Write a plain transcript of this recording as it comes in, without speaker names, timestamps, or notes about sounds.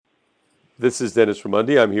This is Dennis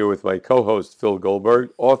Ramundi. I'm here with my co-host Phil Goldberg,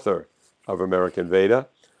 author of American Veda.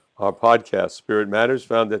 Our podcast, Spirit Matters,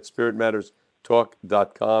 found at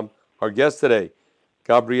spiritmatterstalk.com. Our guest today,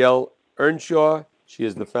 Gabrielle Earnshaw. She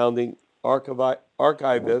is the founding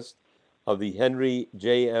archivist of the Henry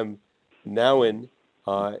J.M. Nouwen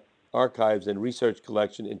Archives and Research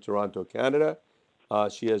Collection in Toronto, Canada.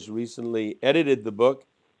 She has recently edited the book,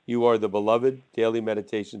 You Are the Beloved, Daily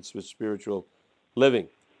Meditations for Spiritual Living.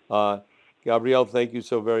 Gabrielle, thank you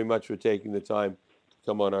so very much for taking the time to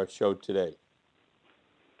come on our show today.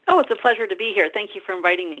 Oh, it's a pleasure to be here. Thank you for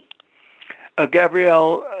inviting me.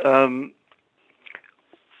 Gabrielle,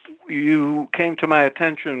 you came to my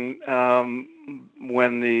attention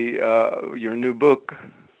when your new book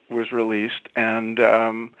was released, and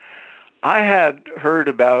I had heard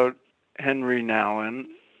about Henry Nouwen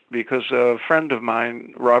because a friend of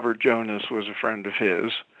mine, Robert Jonas, was a friend of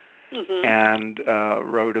his. Mm-hmm. And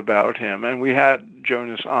wrote about him, and we had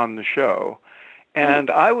Jonas on the show. And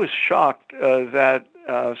I was shocked that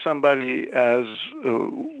somebody as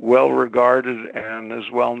well-regarded and as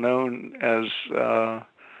well-known as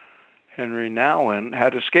Henry Nouwen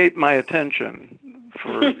had escaped my attention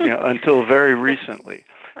for until very recently.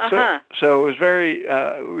 Uh-huh. So it was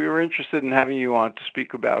we were interested in having you on to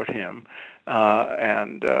speak about him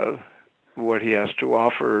and what he has to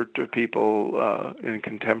offer to people in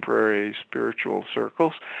contemporary spiritual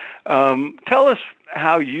circles. Tell us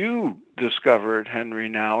how you discovered Henry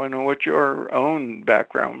Nouwen and what your own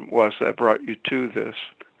background was that brought you to this.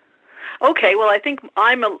 Okay, well, I think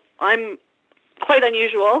I'm quite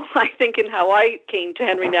unusual, I think, in how I came to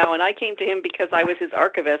Henry Nouwen. I came to him because I was his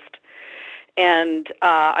archivist. And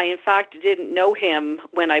I, in fact, didn't know him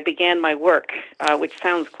when I began my work, which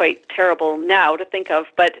sounds quite terrible now to think of.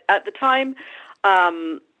 But at the time,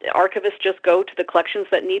 archivists just go to the collections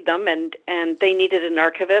that need them, and they needed an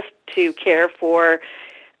archivist to care for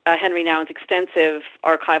Henry Nouwen's extensive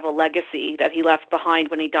archival legacy that he left behind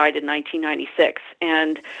when he died in 1996.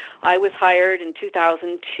 And I was hired in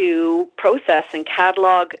 2000 to process and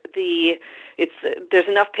catalog there's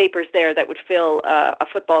enough papers there that would fill a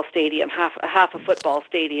football stadium, half a football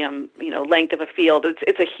stadium, length of a field.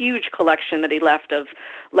 It's a huge collection that he left of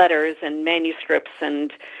letters and manuscripts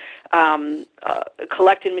and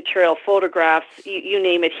collected material, photographs, you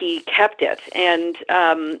name it, he kept it. And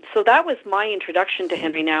so that was my introduction to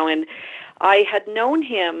Henry Nouwen. I had known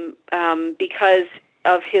him because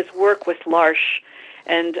of his work with L'Arche.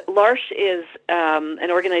 And L'Arche is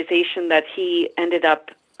an organization that he ended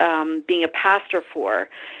up being a pastor for,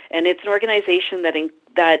 and it's an organization that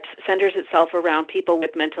centers itself around people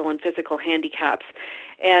with mental and physical handicaps.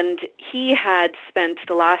 And he had spent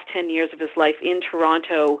the last 10 years of his life in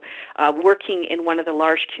Toronto working in one of the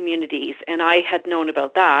L'Arche communities, and I had known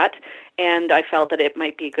about that, and I felt that it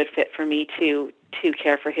might be a good fit for me to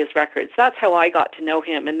care for his records. That's how I got to know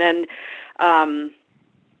him. And then an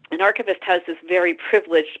archivist has this very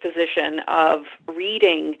privileged position of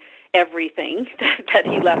reading everything that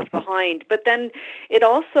he left behind. But then it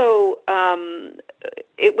was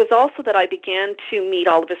also that I began to meet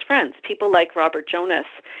all of his friends, people like Robert Jonas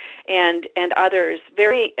and others,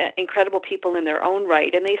 very incredible people in their own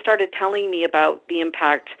right. And they started telling me about the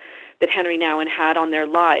impact that Henry Nouwen had on their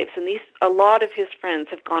lives. And a lot of his friends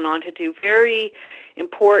have gone on to do very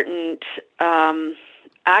important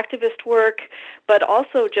activist work, but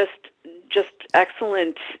also just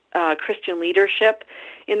excellent Christian leadership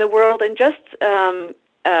in the world, and just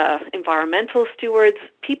environmental stewards,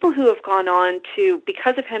 people who have gone on to,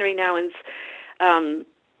 because of Henry Nouwen's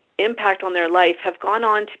impact on their life, have gone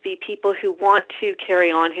on to be people who want to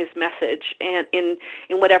carry on his message, and in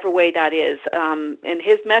whatever way that is. And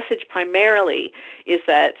his message primarily is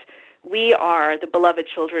that we are the beloved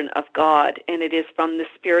children of God, and it is from the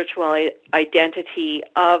spiritual identity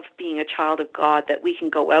of being a child of God that we can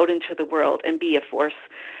go out into the world and be a force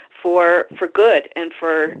for good and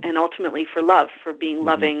ultimately for love, for being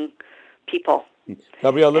loving people.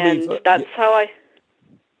 Gabrielle, that's how I.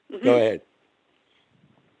 Mm-hmm. Go ahead.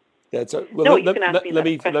 You can ask me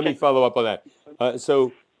let me follow up on that.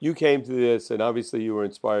 So you came to this, and obviously you were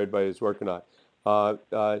inspired by his work or not.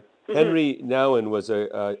 Henry Nouwen was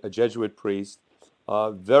a Jesuit priest,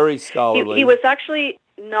 very scholarly. He was actually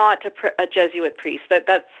not a Jesuit priest.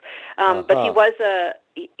 But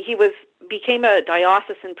he became a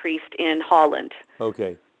diocesan priest in Holland.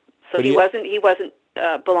 Okay. So but he wasn't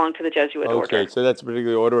belonged to the Jesuit order. Okay, so that's a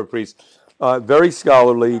particular order of priests. Very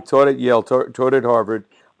scholarly. Taught at Yale. Taught at Harvard.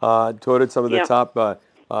 Taught at some of the top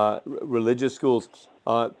religious schools.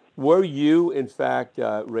 Were you, in fact,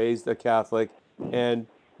 raised a Catholic, and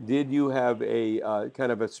did you have a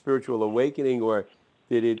kind of a spiritual awakening, or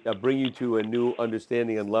did it bring you to a new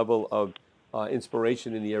understanding and level of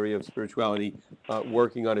inspiration in the area of spirituality,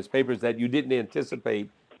 working on his papers that you didn't anticipate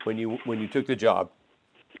when you took the job?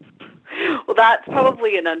 Well, that's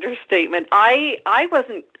probably an understatement. I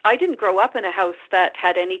didn't grow up in a house that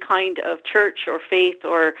had any kind of church or faith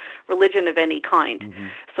or religion of any kind. Mm-hmm.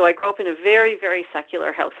 So I grew up in a very, very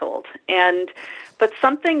secular household. But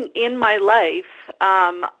something in my life,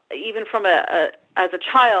 even from as a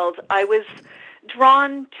child, I was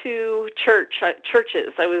drawn to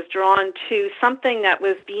churches. I was drawn to something that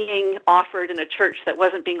was being offered in a church that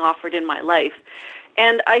wasn't being offered in my life.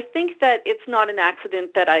 And I think that it's not an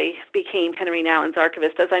accident that I became Henry Nouwen's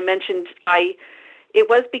archivist. As I mentioned, it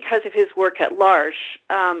was because of his work at L'Arche.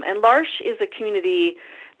 And L'Arche is a community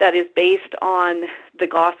that is based on the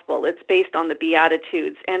gospel. It's based on the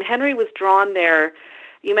Beatitudes. And Henry was drawn there.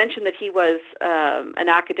 You mentioned that he was an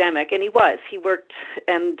academic, and he was. He worked,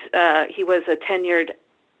 and he was a tenured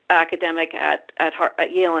academic at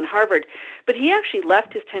Yale and Harvard. But he actually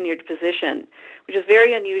left his tenured position, which is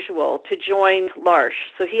very unusual, to join L'Arche.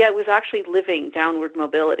 So he was actually living downward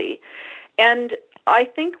mobility. And I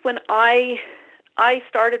think when I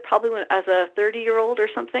started probably as a 30-year-old or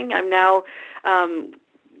something, I'm now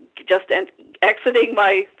just exiting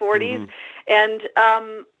my 40s. Mm-hmm.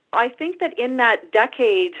 And I think that in that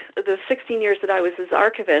decade, the 16 years that I was his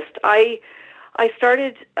archivist, I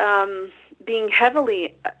started being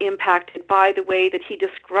heavily impacted by the way that he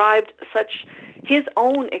described his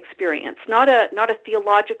own experience, not a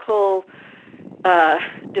theological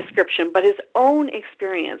description, but his own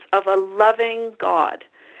experience of a loving God.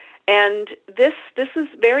 And this is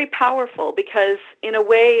very powerful because, in a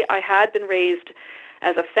way, I had been raised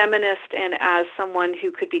as a feminist and as someone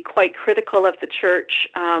who could be quite critical of the church.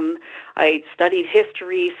 I studied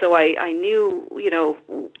history, so I knew,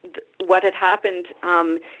 what had happened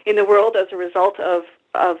in the world as a result of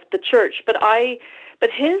the church. But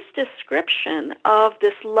his description of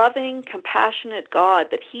this loving, compassionate God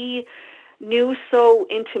that he knew so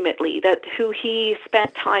intimately, that who he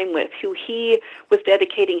spent time with, who he was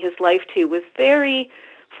dedicating his life to, was very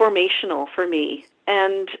formational for me.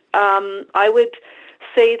 And I would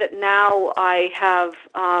say that now I have,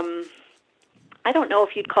 I don't know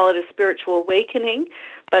if you'd call it a spiritual awakening,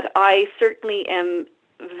 but I certainly am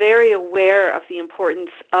very aware of the importance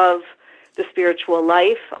of the spiritual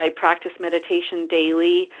life. I practice meditation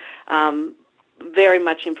daily, very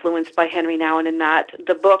much influenced by Henry Nouwen in that.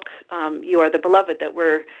 The book, You Are the Beloved, that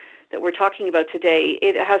we're talking about today,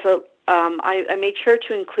 it has I made sure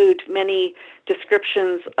to include many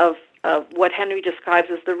descriptions of what Henry describes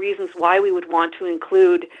as the reasons why we would want to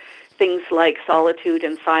include things like solitude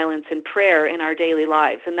and silence and prayer in our daily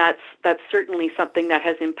lives. And that's certainly something that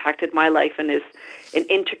has impacted my life and is an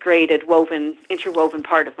interwoven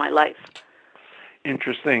part of my life.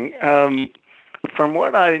 Interesting. From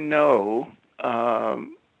what I know,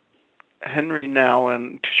 Henry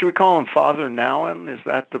Nouwen, should we call him Father Nouwen? Is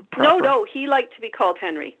that the proper? No, he liked to be called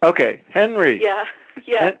Henry. Okay, Henry. Yeah.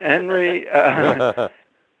 Henry.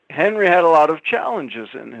 Henry had a lot of challenges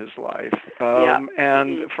in his life, and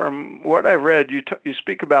mm-hmm. From what I read, you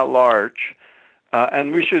speak about L'Arche,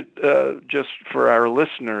 and we should just for our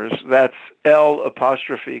listeners, that's L'Arche,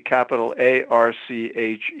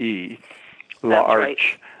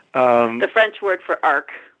 L'Arche. Right. The French word for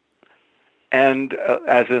ark. And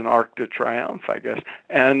as in Arc de Triomphe, I guess.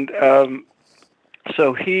 And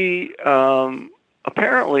so he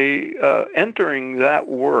apparently entering that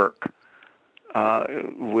work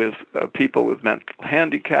with people with mental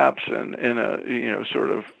handicaps and in a sort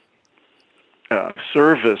of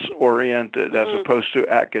service-oriented as opposed to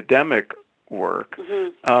academic work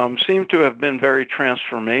seemed to have been very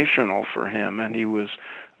transformational for him. And he was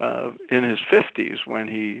in his 50s when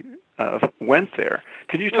he went there.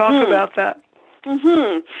 Can you talk about that?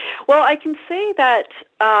 Well, I can say that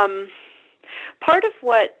part of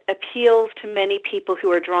what appeals to many people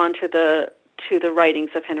who are drawn to the writings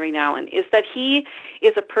of Henry Nouwen is that he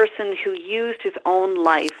is a person who used his own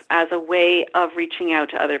life as a way of reaching out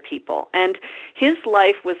to other people. And his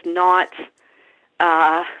life was not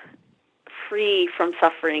free from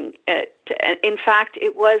suffering. In fact,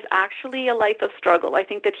 it was actually a life of struggle. I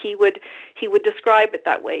think that he would describe it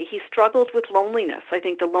that way. He struggled with loneliness. I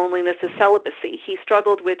think the loneliness is celibacy. He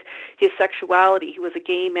struggled with his sexuality. He was a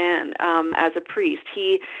gay man as a priest.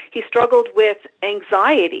 He struggled with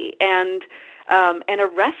anxiety and a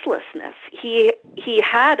restlessness. He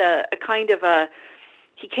had a kind of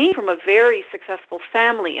he came from a very successful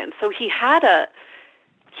family, and so he had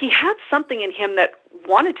he had something in him that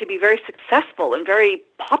wanted to be very successful and very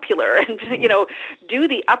popular and, do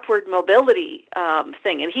the upward mobility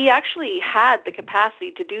thing. And he actually had the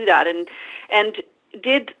capacity to do that and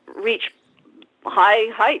did reach high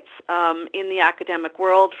heights in the academic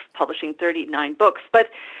world, publishing 39 books. But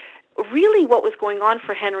really what was going on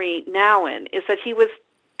for Henry Nouwen is that he was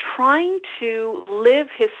trying to live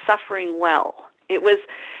his suffering well.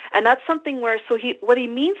 And that's something where, what he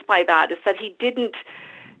means by that is that he didn't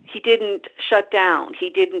shut down. He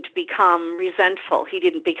didn't become resentful. He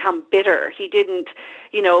didn't become bitter. He didn't,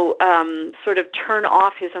 sort of turn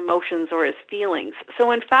off his emotions or his feelings.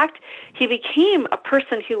 So in fact, he became a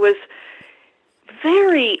person who was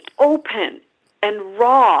very open and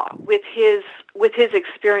raw with his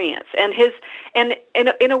experience and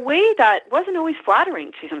in a way that wasn't always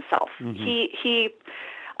flattering to himself.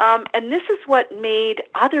 And this is what made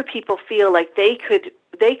other people feel like they could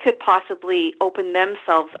possibly open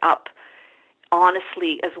themselves up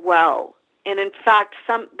honestly as well. And in fact,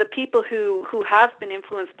 the people who have been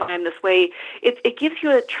influenced by him this way, it gives you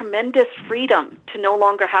a tremendous freedom to no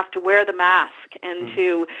longer have to wear the mask and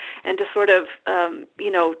to sort of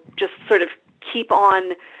just sort of keep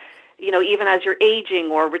on, even as you're aging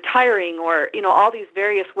or retiring or all these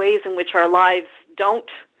various ways in which our lives don't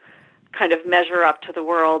kind of measure up to the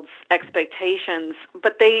world's expectations,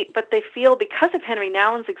 but they feel, because of Henry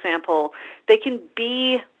Nouwen's example, they can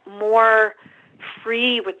be more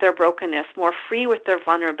free with their brokenness, more free with their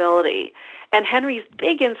vulnerability. And Henry's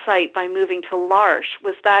big insight by moving to L'Arche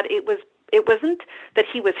was that it wasn't that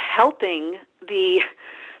he was helping the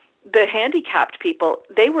handicapped people;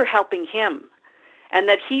 they were helping him, and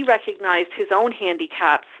that he recognized his own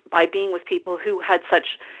handicaps by being with people who had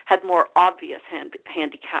more obvious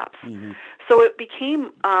handicaps. So it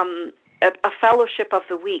became a fellowship of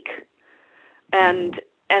the weak, and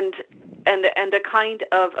a kind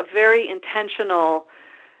of a very intentional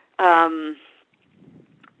to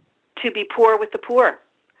be poor with the poor.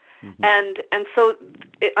 And so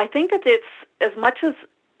I think that it's, as much as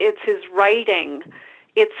it's his writing,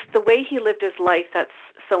 it's the way he lived his life that's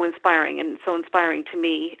so inspiring, and so inspiring to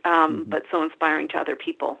me, but so inspiring to other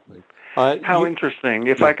people. How interesting.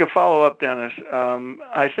 If I could follow up, Dennis,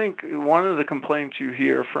 I think one of the complaints you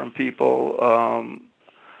hear from people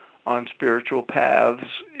on spiritual paths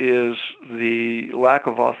is the lack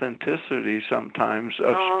of authenticity sometimes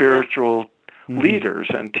of spiritual leaders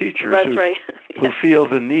and teachers who feel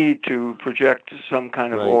the need to project some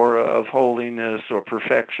kind of aura of holiness or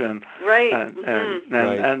perfection.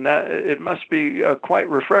 And that it must be quite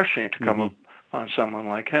refreshing to come upon someone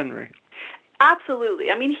like Henry.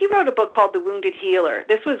 Absolutely. I mean, he wrote a book called The Wounded Healer.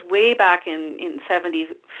 This was way back in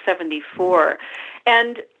 74.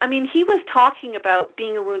 And, I mean, he was talking about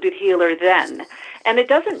being a wounded healer then. And it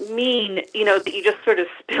doesn't mean, that you just sort of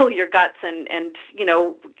spill your guts and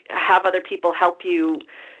have other people help you,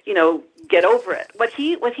 get over it. What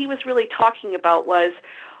he was really talking about was,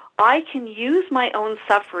 I can use my own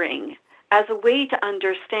suffering as a way to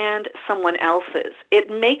understand someone else's. It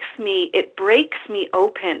breaks me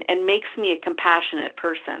open and makes me a compassionate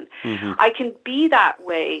person. I can be that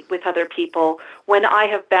way with other people when I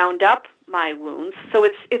have bound up my wounds. So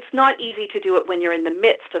it's not easy to do it when you're in the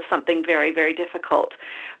midst of something very, very difficult.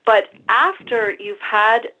 But after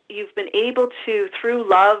you've been able to, through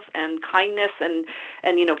love and kindness and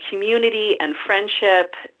community and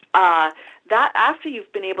friendship, that after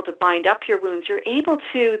you've been able to bind up your wounds, you're able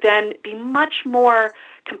to then be much more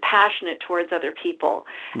compassionate towards other people.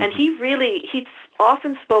 And he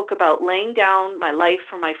often spoke about laying down my life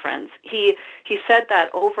for my friends. He said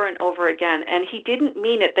that over and over again, and he didn't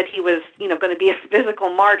mean it that he was going to be a physical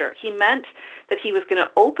martyr. He meant that he was going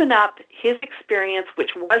to open up his experience,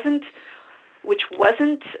 which wasn't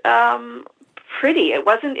pretty. It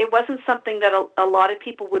wasn't something that a lot of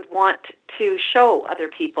people would want to show other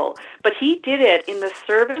people, but he did it in the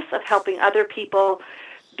service of helping other people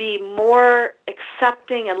be more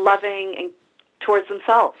accepting and loving and towards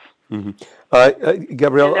themselves.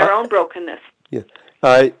 Gabrielle, in their own brokenness. You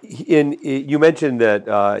mentioned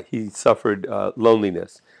that he suffered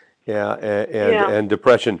loneliness and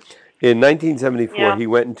depression. In 1974, he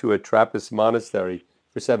went into a Trappist monastery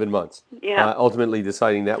for 7 months, ultimately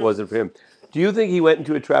deciding that wasn't for him. Do you think he went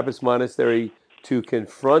into a Trappist monastery to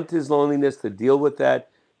confront his loneliness, to deal with that,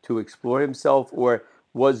 to explore himself, or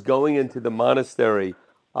was going into the monastery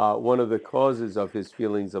one of the causes of his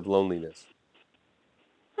feelings of loneliness?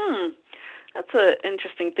 That's an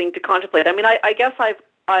interesting thing to contemplate. I mean, I guess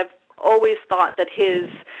I've always thought that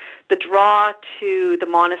the draw to the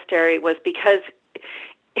monastery was because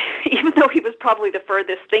even though he was probably the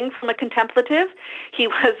furthest thing from a contemplative, he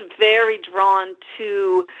was very drawn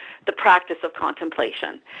to the practice of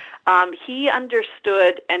contemplation. He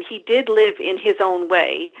understood, and he did live in his own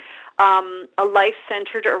way, a life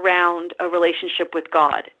centered around a relationship with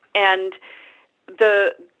God. And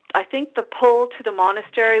I think the pull to the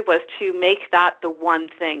monastery was to make that the one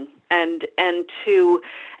thing, and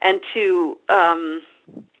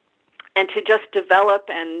to just develop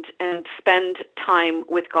and spend time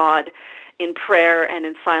with God in prayer and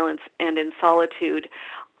in silence and in solitude.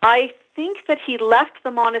 I think that he left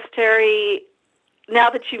the monastery, now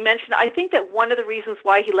that you mentioned, I think that one of the reasons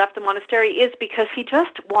why he left the monastery is because he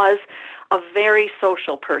just was a very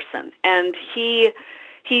social person. And he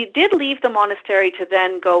did leave the monastery to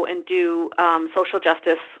then go and do social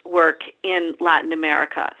justice work in Latin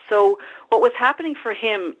America. So what was happening for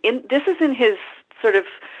him, this is in his sort of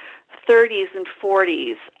 30s and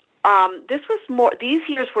 40s. These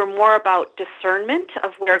years were more about discernment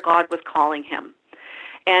of where God was calling him.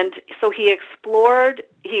 And so he explored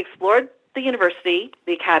the university,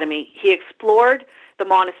 the academy, he explored the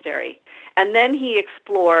monastery, and then he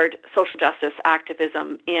explored social justice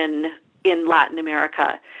activism in Latin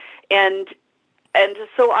America. And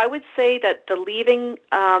so I would say that the leaving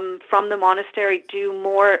from the monastery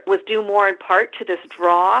was due more in part to this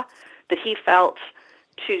draw that he felt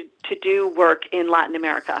to do work in Latin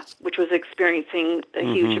America, which was experiencing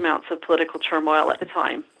huge amounts of political turmoil at the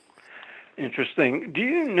time. Interesting. Do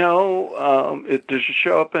you know, does it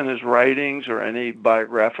show up in his writings or any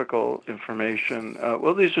biographical information?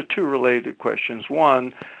 Well, these are two related questions.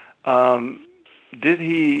 One, did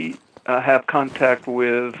he have contact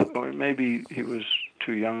with, or maybe he was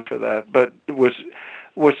too young for that, but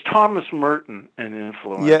was Thomas Merton an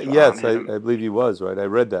influence yes, on him? I believe he was, right? I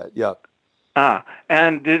read that, yeah.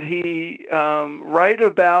 And did he write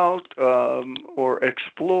about or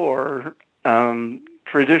explore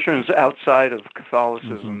traditions outside of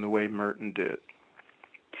Catholicism the way Merton did?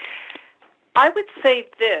 I would say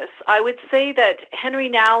this. I would say that Henry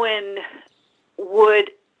Nouwen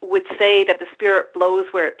would say that the Spirit blows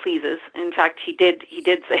where it pleases. In fact, he did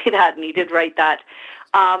say that, and he did write that.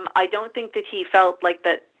 I don't think that he felt like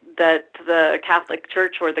that the Catholic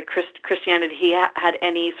Church or the Christianity had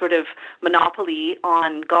any sort of monopoly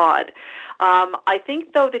on God. I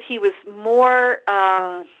think, though, that he was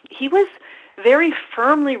very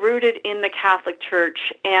firmly rooted in the Catholic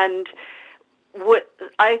Church, and what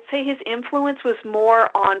I'd say his influence was more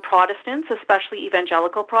on Protestants, especially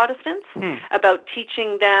evangelical Protestants, about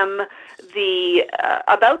teaching them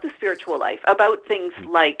about the spiritual life, about things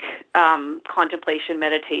like contemplation,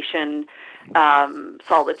 meditation,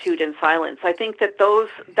 solitude, and silence. I think that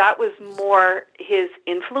that was more his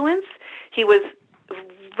influence. He was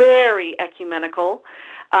very ecumenical.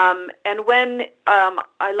 And when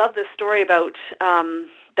I love this story about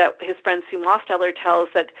that his friend Sue Mosteller tells,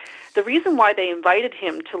 that the reason why they invited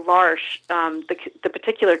him to L'Arche, the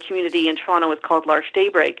particular community in Toronto was called L'Arche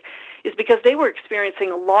Daybreak, is because they were experiencing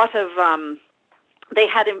a lot of they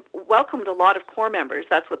had welcomed a lot of corps members.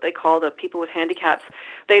 That's what they call the people with handicaps.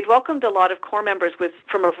 They'd welcomed a lot of corps members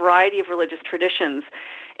from a variety of religious traditions.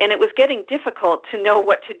 And it was getting difficult to know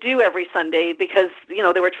what to do every Sunday because,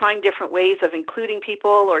 they were trying different ways of including people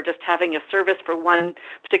or just having a service for one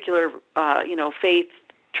particular, faith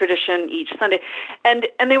tradition each Sunday. And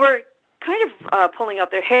they were kind of pulling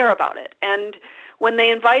out their hair about it. And when they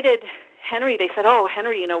invited Henry, they said, "Oh,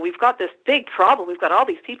 Henry, we've got this big problem. We've got all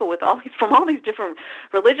these people from all these different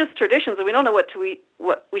religious traditions, and we don't know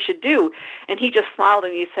what we should do." And he just smiled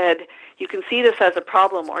and he said, "You can see this as a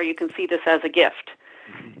problem, or you can see this as a gift."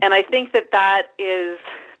 And I think that is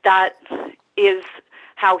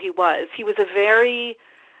how he was. He was a very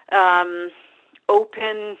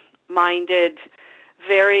open-minded,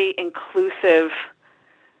 very inclusive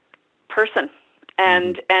person,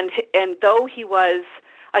 and though he was.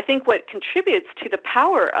 I think what contributes to the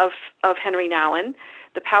power of Henry Nouwen,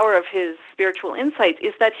 the power of his spiritual insights,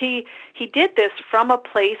 is that he did this from a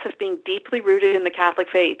place of being deeply rooted in the Catholic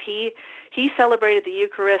faith. He celebrated the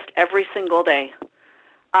Eucharist every single day,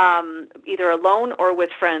 either alone or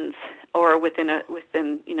with friends or within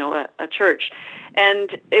a church,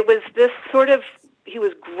 and it was this sort of, he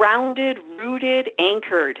was grounded, rooted,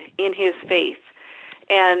 anchored in his faith.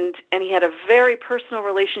 And he had a very personal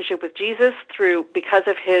relationship with Jesus because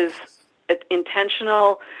of his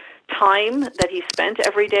intentional time that he spent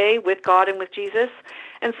every day with God and with Jesus.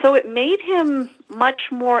 And so it made him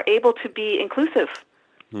much more able to be inclusive.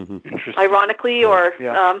 Ironically, or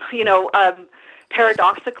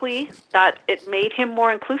paradoxically, that it made him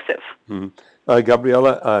more inclusive.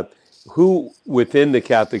 Gabriella, who within the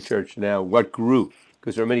Catholic Church now, what group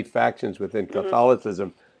because there are many factions within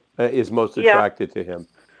Catholicism, is most Yeah. attracted to him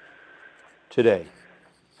today?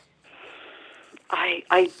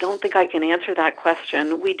 I don't think I can answer that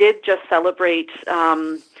question. We did just celebrate.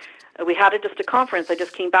 We had just a conference. I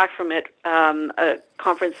just came back from it, a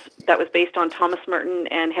conference that was based on Thomas Merton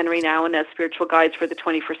and Henry Nouwen as spiritual guides for the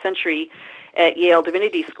 21st century at Yale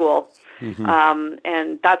Divinity School.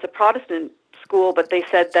 And that's a Protestant school, but they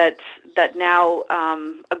said that now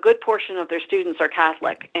a good portion of their students are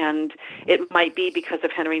Catholic, and it might be because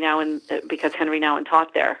of Henry Nouwen, because Henry Nouwen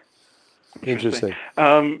taught there. Interesting.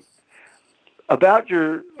 About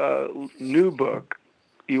your new book,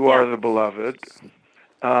 You Are the Beloved,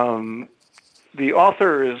 the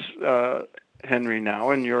author is Henry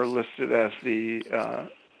Nouwen. You're listed as the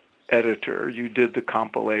editor. You did the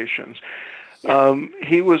compilations.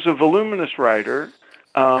 He was a voluminous writer.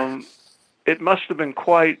 It must have been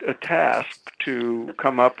quite a task to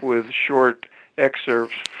come up with short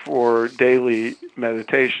excerpts for daily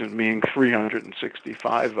meditations, meaning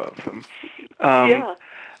 365 of them.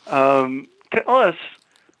 Tell us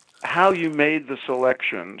how you made the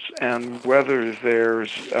selections and whether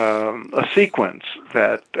there's a sequence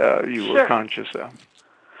that you were conscious of.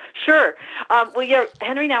 Sure.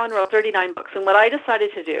 Henry Nouwen wrote 39 books, and what I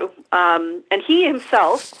decided to do, and he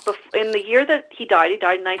himself, in the year that he died in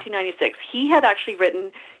 1996, he had actually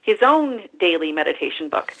written his own daily meditation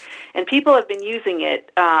book, and people have been using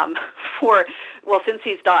it since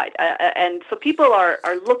he's died, and so people are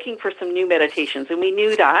looking for some new meditations, and we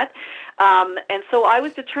knew that, and so I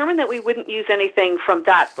was determined that we wouldn't use anything from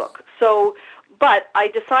that book. But I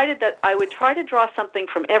decided that I would try to draw something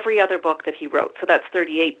from every other book that he wrote. So that's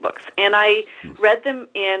 38 books. And I read them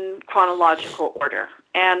in chronological order.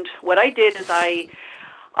 And what I did is I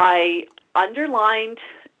underlined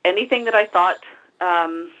anything that I thought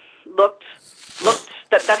looked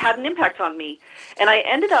that had an impact on me. And I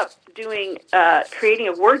ended up creating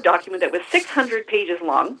a Word document that was 600 pages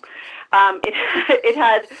long. It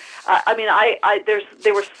had,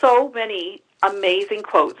 there were so many amazing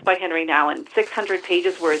quotes by Henry Nouwen, 600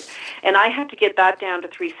 pages worth, and I had to get that down to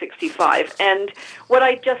 365. And what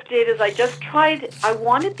I just did is I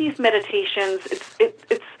wanted these meditations,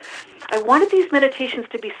 I wanted these meditations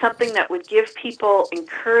to be something that would give people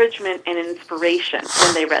encouragement and inspiration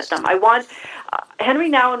when they read them.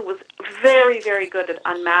 Henry Nouwen was very, very good at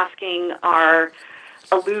unmasking our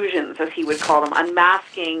illusions, as he would call them,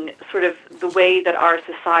 unmasking sort of the way that our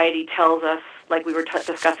society tells us, like we were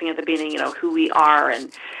discussing at the beginning, who we are,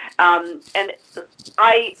 and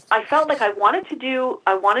I felt like I wanted to do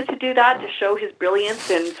that to show his brilliance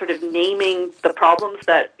in sort of naming the problems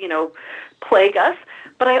that plague us,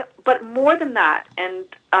 but more than that, and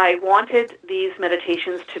I wanted these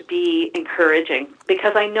meditations to be encouraging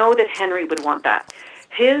because I know that Henry would want that.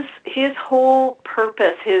 His whole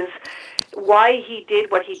purpose, why he did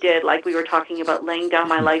what he did, like we were talking about laying down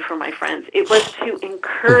my life for my friends, it was to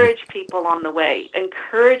encourage people on the way,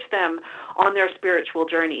 encourage them on their spiritual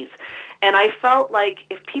journeys. And I felt like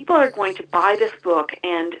if people are going to buy this book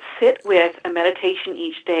and sit with a meditation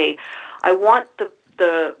each day, I want the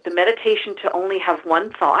meditation to only have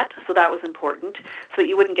one thought, so that was important, so that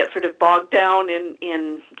you wouldn't get sort of bogged down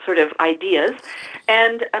in sort of ideas.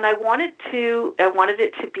 And I wanted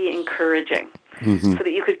it to be encouraging. So that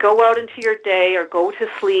you could go out into your day or go to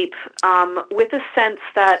sleep with a sense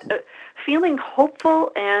that feeling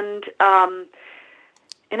hopeful and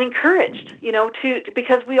encouraged,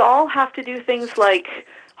 because we all have to do things like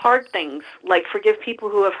hard things, like forgive people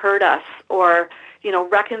who have hurt us, or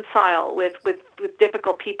reconcile with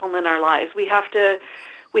difficult people in our lives. We have to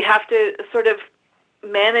sort of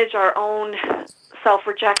manage our own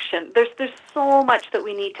self-rejection. There's so much that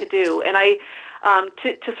we need to do, and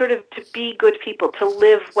to be good people, to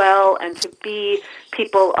live well, and to be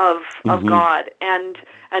people of God, and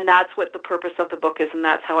that's what the purpose of the book is, and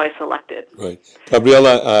that's how I selected. Right,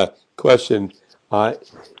 Gabriela. Question: Henry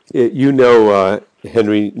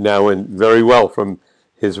Nouwen very well from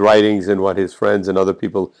his writings and what his friends and other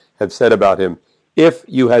people have said about him. If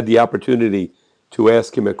you had the opportunity to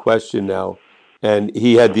ask him a question now, and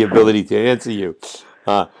he had the ability to answer you,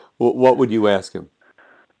 what would you ask him?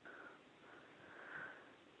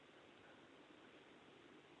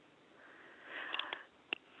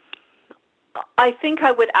 I think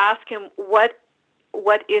I would ask him what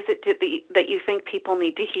is it that you think people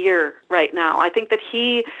need to hear right now. I think that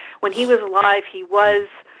when he was alive, he was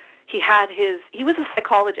a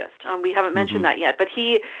psychologist. We haven't mentioned that yet, but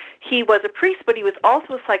he was a priest, but he was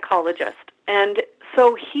also a psychologist, and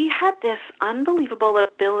so he had this unbelievable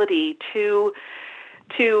ability to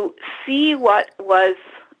see what was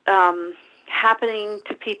happening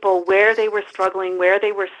to people, where they were struggling, where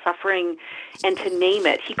they were suffering, and to name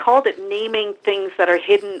it. He called it naming things that are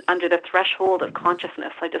hidden under the threshold of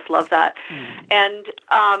consciousness. I just love that. And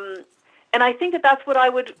I think that that's what I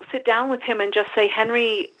would sit down with him and just say,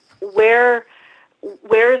 Henry, where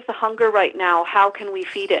is the hunger right now? How can we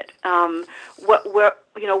feed it? What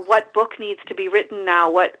book needs to be written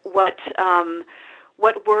now? What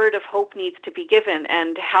word of hope needs to be given,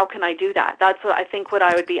 and how can I do that? That's what I think what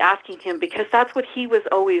I would be asking him, because that's what he was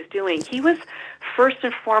always doing. He was first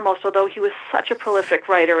and foremost, although he was such a prolific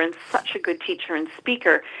writer and such a good teacher and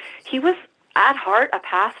speaker, he was at heart a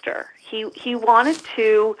pastor. He wanted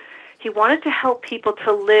to help people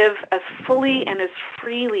to live as fully and as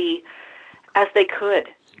freely as they could.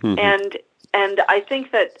 Mm-hmm. And I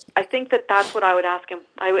think that that's what I would ask him.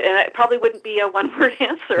 And it probably wouldn't be a one-word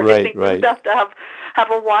answer. Right, I think we'd have to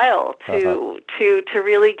have a while to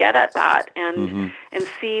really get at that and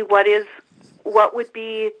see what would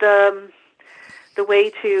be the way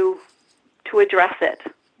to address it.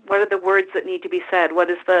 What are the words that need to be said? What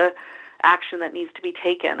is the action that needs to be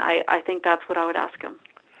taken? I think that's what I would ask him.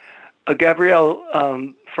 Gabrielle,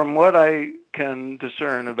 from what I can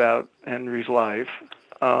discern about Henry's life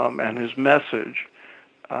and his message,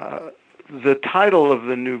 the title of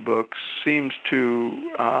the new book seems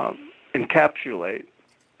to encapsulate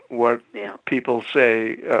what people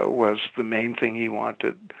say was the main thing he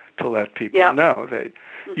wanted to let people know. That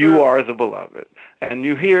you are the beloved. And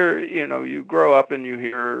you hear, you grow up and you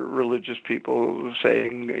hear religious people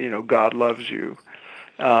saying, God loves you.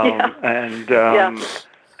 And,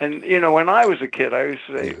 when I was a kid, I used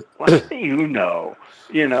to say, what do you know?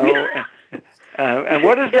 And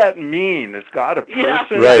what does that mean? Is God a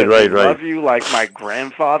person? Right. Love you like my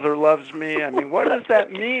grandfather loves me? I mean, what does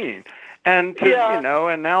that mean? And,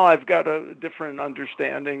 and now I've got a different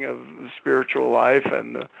understanding of the spiritual life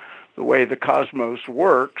and the way the cosmos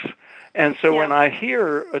works. And so when I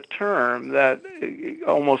hear a term that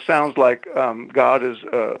almost sounds like God is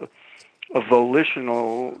a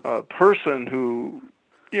volitional person who,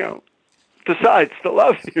 decides to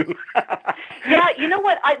love you. Yeah, you know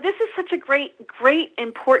what? This is such a great,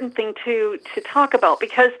 important thing to talk about,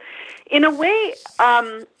 because in a way,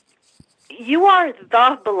 you are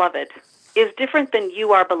the beloved is different than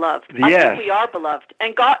you are beloved. Yes. I think we are beloved,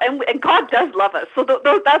 and God does love us. So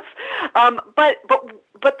that's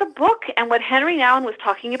but the book and what Henry Nouwen was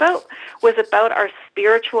talking about was about our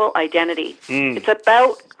spiritual identity. It's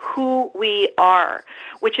about who we are,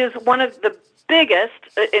 which is one of the biggest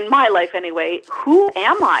in my life anyway. Who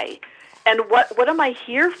am I, and what am I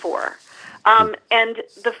here for? And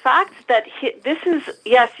the fact that this is,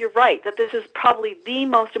 yes, you're right, that this is probably the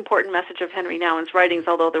most important message of Henry Nouwen's writings,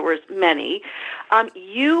 although there were many.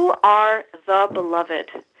 You are the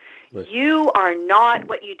beloved. Right. You are not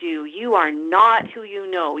what you do. You are not who you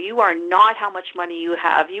know. You are not how much money you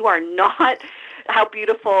have. You are not how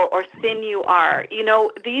beautiful or thin you are.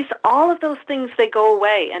 All of those things, they go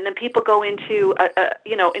away, and then people go into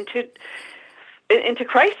into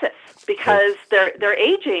crisis because they're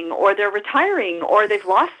aging, or they're retiring, or they've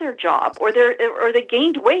lost their job, or they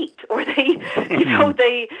gained weight, or they've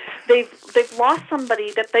lost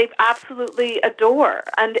somebody that they absolutely adore,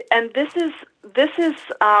 and this is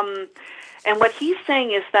and what he's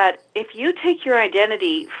saying is that if you take your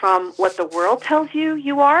identity from what the world tells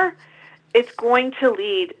you are, it's going to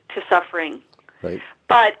lead to suffering. Right.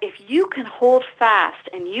 But if you can hold fast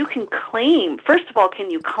and you can claim, first of all, can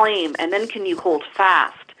you claim, and then can you hold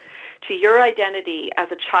fast to your identity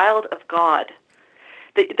as a child of God?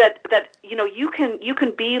 That you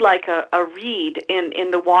can be like a reed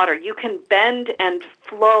in the water. You can bend and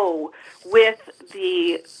flow with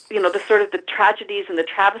the sort of the tragedies and the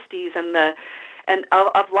travesties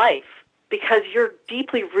of life, because you're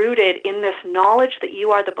deeply rooted in this knowledge that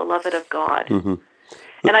you are the beloved of God. Mm-hmm.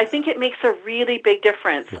 And I think it makes a really big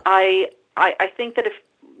difference. Yeah. I think that if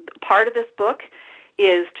part of this book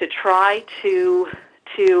is to try to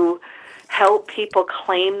help people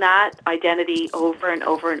claim that identity over and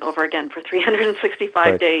over and over again for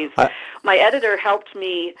 365 days. My editor helped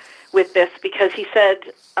me with this because he said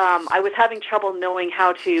I was having trouble knowing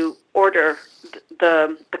how to order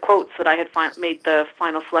the quotes that I had made the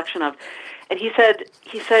final selection of. And he said,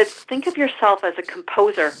 think of yourself as a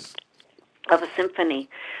composer of a symphony.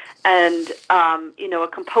 And, a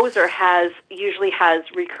composer usually has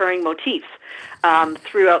recurring motifs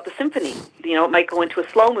throughout the symphony. It might go into a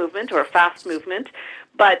slow movement or a fast movement,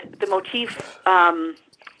 but the motif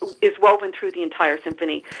is woven through the entire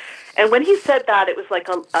symphony. And when he said that, it was like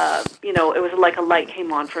it was like a light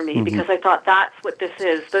came on for me, because I thought that's what this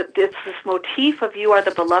is. It's this motif of you are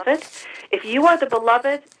the beloved. If you are the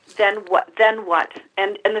beloved, then what? Then what?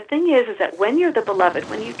 And the thing is that when you're the beloved,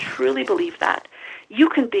 when you truly believe that, you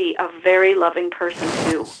can be a very loving person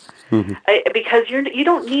too, because you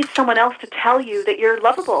don't need someone else to tell you that you're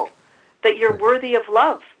lovable, that you're worthy of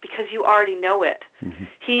love, because you already know it.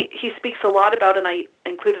 He speaks a lot about, and I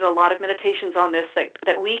included a lot of meditations on this,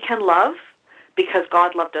 that we can love because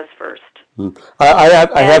God loved us first.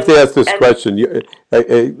 I have to ask this question.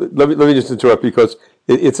 Let me just interrupt, because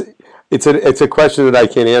it's a question that I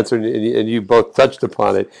can't answer, and you both touched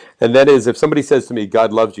upon it. And that is, if somebody says to me,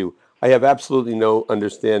 "God loves you," I have absolutely no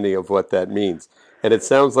understanding of what that means. And it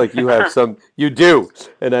sounds like you have you do,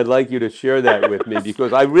 and I'd like you to share that with me,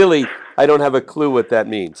 because I don't have a clue what that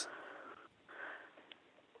means.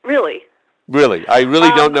 Really? Really, I really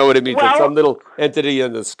don't know what it means. Does some Well, little entity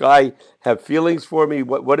in the sky have feelings for me?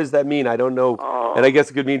 What does that mean? I don't know. And I guess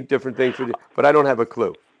it could mean different things for you, but I don't have a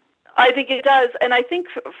clue. I think it does, and I think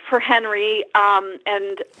for Henry,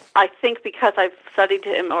 and I think because I've studied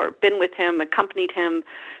him or been with him, accompanied him,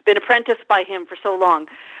 been apprenticed by him for so long,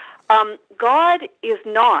 God is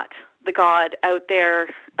not the God out there,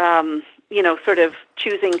 sort of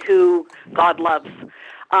choosing who God loves.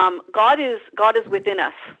 God is within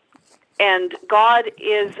us, and God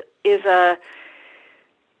is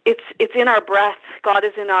it's in our breath. God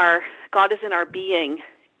is in our being,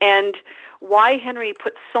 and why Henry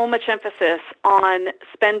puts so much emphasis on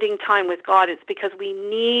spending time with God is because we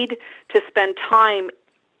need to spend time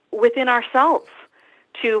within ourselves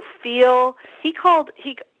to feel.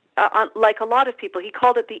 Like a lot of people, he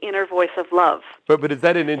called it the inner voice of love. But is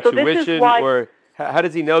that an intuition, or how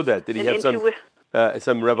does he know that? Did he have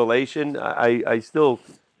some revelation? I still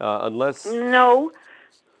unless no.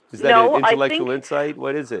 Is that an intellectual insight?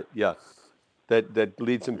 What is it? Yeah. That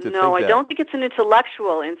leads him to think that. No, I don't think it's an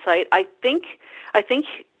intellectual insight. I think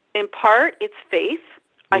in part it's faith.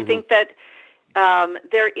 I think that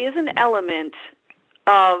there is an element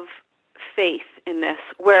of faith in this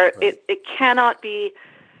where it cannot be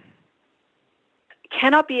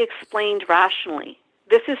explained rationally.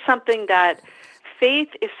 This is something that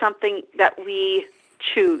faith is something that we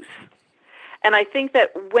choose. And I think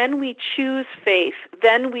that when we choose faith,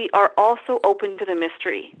 then we are also open to the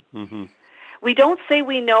mystery. We don't say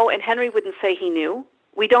we know, and Henry wouldn't say he knew.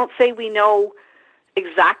 We don't say we know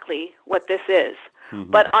exactly what this is.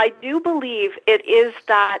 But I do believe it is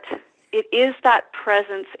that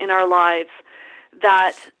presence in our lives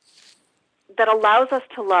that allows us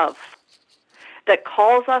to love, that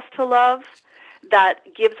calls us to love,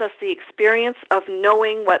 that gives us the experience of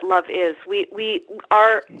knowing what love is.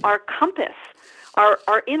 Our compass,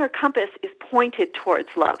 our inner compass is pointed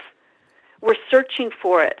towards love. We're searching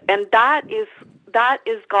for it, and that is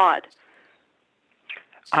God.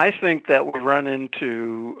 I think that we run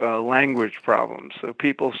into language problems. So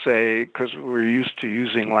people say, because we're used to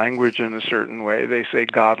using language in a certain way, they say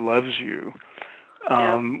God loves you.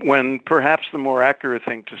 When perhaps the more accurate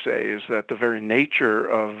thing to say is that the very nature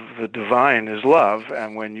of the divine is love,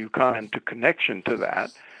 and when you come into connection to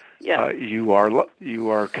that, you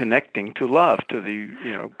are connecting to love, to the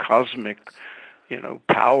cosmic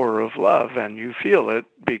power of love, and you feel it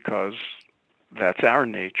because that's our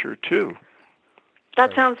nature too.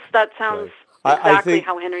 That sounds exactly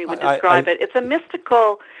how Henry would describe it. It's a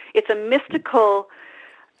mystical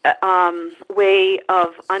way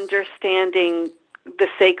of understanding the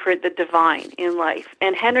sacred, the divine in life.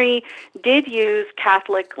 And Henry did use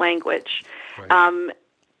Catholic language,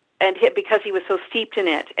 because he was so steeped in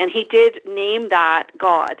it, and he did name that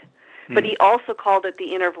God. But he also called it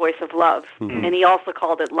the inner voice of love, and he also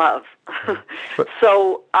called it love.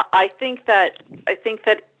 So I think that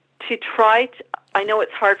to try to, I know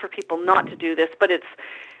it's hard for people not to do this, but it's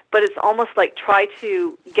almost like try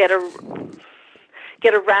to get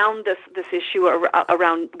around this issue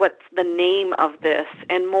around what's the name of this,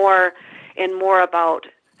 and more about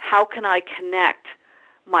how can I connect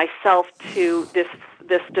myself to this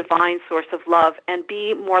divine source of love and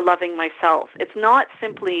be more loving myself. It's not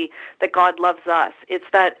simply that God loves us. It's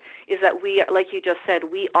that we, like you just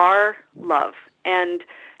said, we are love, and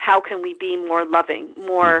how can we be more loving,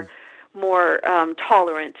 more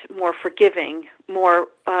tolerant, more forgiving, more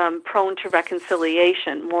prone to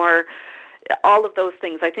reconciliation, more all of those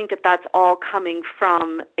things. I think that's all coming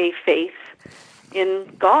from a faith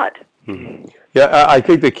in God. Yeah, I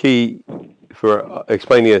think the key for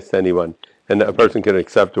explaining this to anyone, and a person can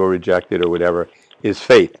accept or reject it or whatever, is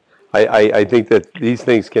faith. I think that these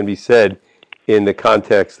things can be said in the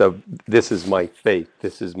context of, this is my faith,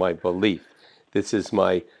 this is my belief, this is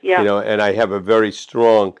my, and I have a very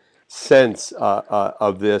strong sense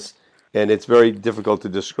of this, and it's very difficult to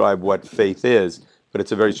describe what faith is, but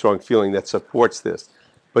it's a very strong feeling that supports this.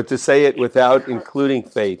 But to say it without including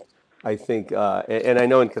faith, I think, and I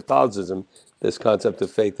know in Catholicism, this concept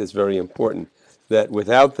of faith is very important. That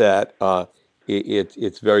without that,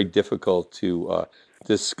 it's very difficult to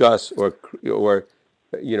discuss or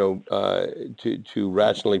to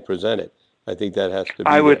rationally present it. I think that has to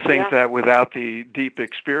I be would there. think Yeah. that without the deep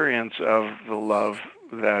experience of the love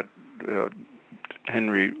that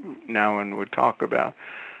Henry Nouwen would talk about,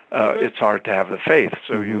 it's hard to have the faith.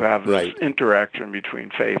 So you have this Right. interaction between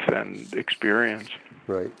faith and experience.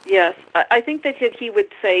 Right. Yes, I think that he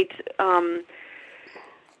would say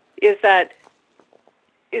is that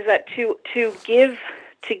to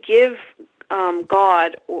give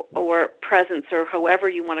God or presence or however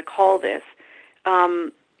you want to call this,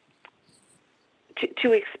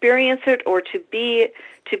 to experience it or to be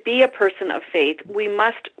a person of faith, we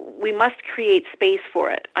must create space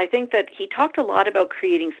for it. I think that he talked a lot about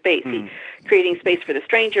creating space, creating space for the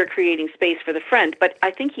stranger, creating space for the friend. But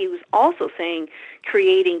I think he was also saying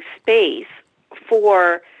creating space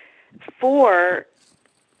for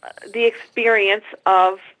the experience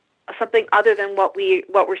of something other than what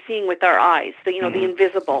we're seeing with our eyes, the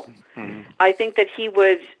invisible. I think that he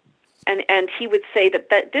would. And he would say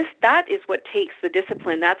that is what takes the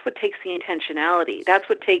discipline. That's what takes the intentionality. That's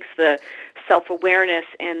what takes the self-awareness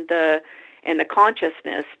and the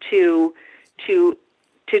consciousness to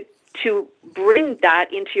bring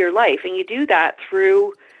that into your life. And you do that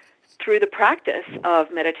through the practice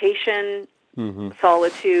of meditation,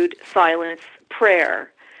 solitude, silence,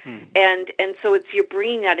 prayer. And so you're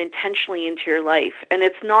bringing that intentionally into your life. And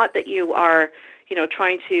it's not that you are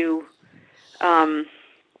trying to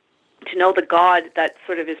know the God that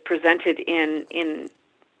sort of is presented in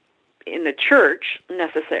the church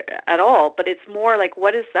necessarily at all, but it's more like,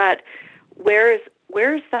 what is that? Where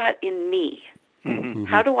is that in me?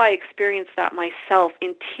 How do I experience that myself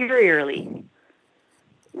interiorly?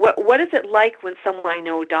 What is it like when someone I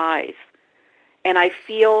know dies, and I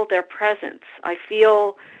feel their presence? I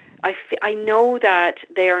know that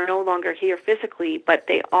they are no longer here physically, but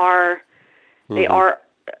they are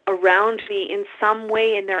around me in some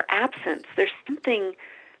way in their absence. There's something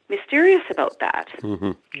mysterious about that.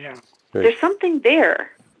 Yeah. There's something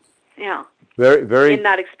there. Yeah. Very, very in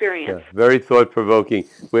that experience. Yeah, very thought-provoking.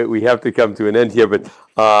 We have to come to an end here, but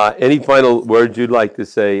any final words you'd like to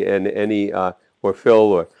say, and any or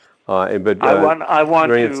Phil or I want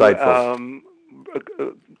very to insightful.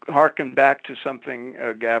 harken back to something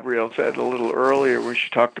Gabrielle said a little earlier when she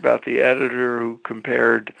talked about the editor who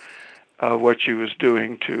compared what she was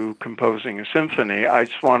doing to composing a symphony. I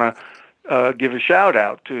just want to give a shout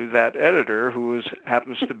out to that editor who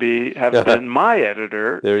happens to have been my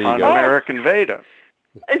editor on go. American Veda.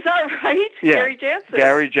 Is that right? Yeah. Gary Jansen.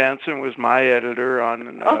 Gary Jansen was my editor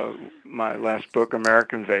on my last book,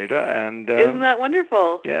 American Veda, and isn't that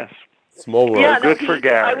wonderful? Yes. Small world. Yeah, Good for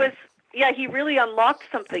Gary. He really unlocked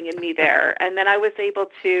something in me there, and then I was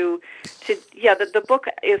able to the book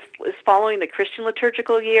is following the Christian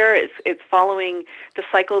liturgical year. It's following the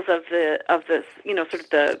cycles of the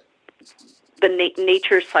sort of the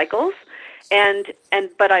nature cycles,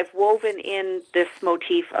 but I've woven in this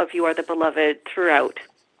motif of "You Are the Beloved" throughout.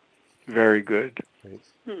 Very good.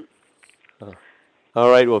 All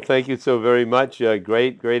right. Well, thank you so very much.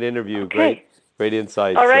 Great interview. Okay. Great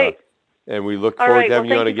insights. All right. And we look forward to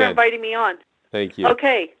having you on thank you again. for inviting me on. Thank you.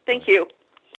 Okay. Thank you.